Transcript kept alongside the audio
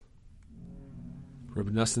Reb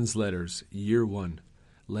Noson's Letters, Year 1,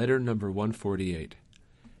 Letter number 148.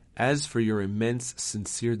 As for your immense,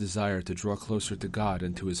 sincere desire to draw closer to God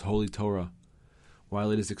and to His holy Torah, while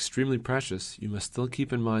it is extremely precious, you must still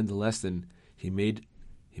keep in mind the lesson He made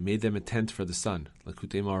them a tent for the sun,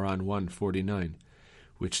 Likutei Moharan 1:49,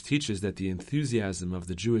 which teaches that the enthusiasm of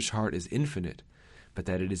the Jewish heart is infinite, but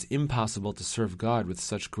that it is impossible to serve God with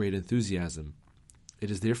such great enthusiasm. It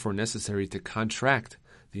is therefore necessary to contract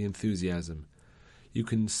the enthusiasm. You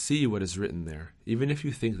can see what is written there, even if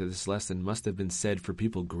you think that this lesson must have been said for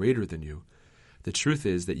people greater than you. The truth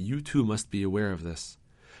is that you too must be aware of this,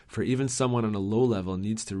 for even someone on a low level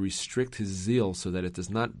needs to restrict his zeal so that it does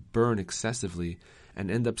not burn excessively and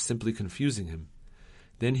end up simply confusing him.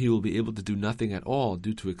 Then he will be able to do nothing at all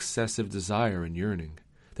due to excessive desire and yearning.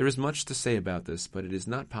 There is much to say about this, but it is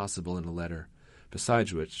not possible in a letter,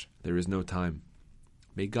 besides which there is no time.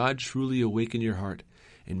 May God truly awaken your heart,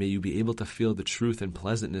 and may you be able to feel the truth and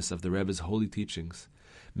pleasantness of the Rebbe's holy teachings.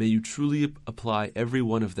 May you truly apply every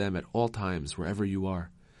one of them at all times, wherever you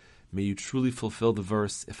are. May you truly fulfill the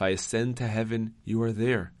verse, if I ascend to heaven, you are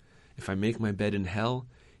there. If I make my bed in hell,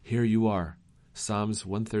 here you are. Psalms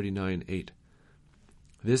 139:8.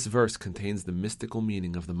 This verse contains the mystical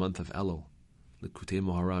meaning of the month of Elul, Likutei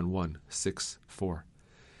Moharan 1:6-4.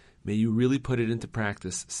 May you really put it into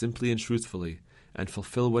practice simply and truthfully, and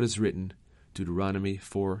fulfill what is written, Deuteronomy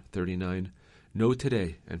 4:39. Know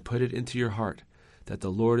today, and put it into your heart, that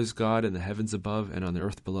the Lord is God in the heavens above and on the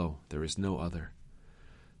earth below. There is no other.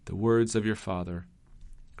 The words of your Father,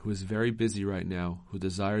 who is very busy right now, who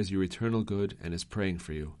desires your eternal good and is praying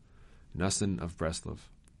for you. Noson of Breslov.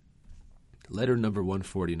 Letter number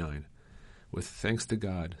 149. With thanks to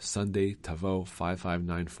God, Sunday, Tavo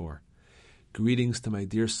 5594. Greetings to my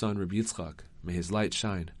dear son, Reb Yitzchak. May his light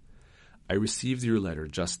shine. I received your letter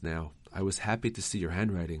just now. I was happy to see your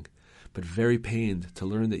handwriting, but very pained to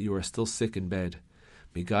learn that you are still sick in bed.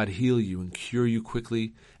 May God heal you and cure you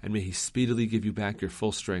quickly, and may He speedily give you back your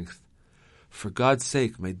full strength. For God's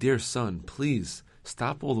sake, my dear son, please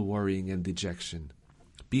stop all the worrying and dejection.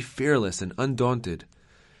 Be fearless and undaunted.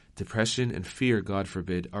 Depression and fear, God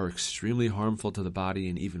forbid, are extremely harmful to the body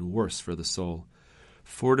and even worse for the soul.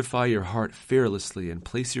 Fortify your heart fearlessly and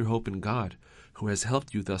place your hope in God, who has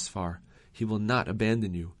helped you thus far. He will not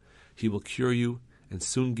abandon you. He will cure you and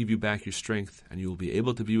soon give you back your strength, and you will be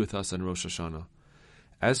able to be with us on Rosh Hashanah.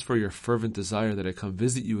 As for your fervent desire that I come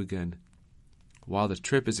visit you again, while the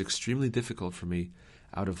trip is extremely difficult for me,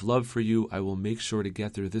 out of love for you, I will make sure to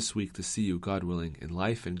get there this week to see you, God willing, in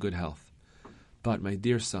life and good health. But, my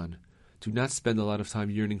dear son, do not spend a lot of time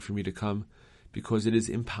yearning for me to come, because it is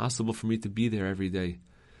impossible for me to be there every day.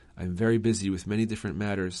 I am very busy with many different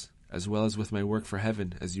matters, as well as with my work for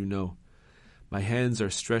heaven, as you know. My hands are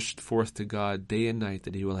stretched forth to God day and night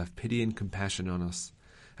that He will have pity and compassion on us,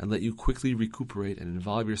 and let you quickly recuperate and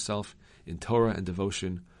involve yourself in Torah and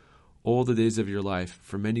devotion all the days of your life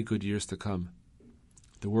for many good years to come.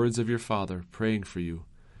 The words of your Father praying for you,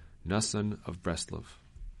 Noson of Breslov.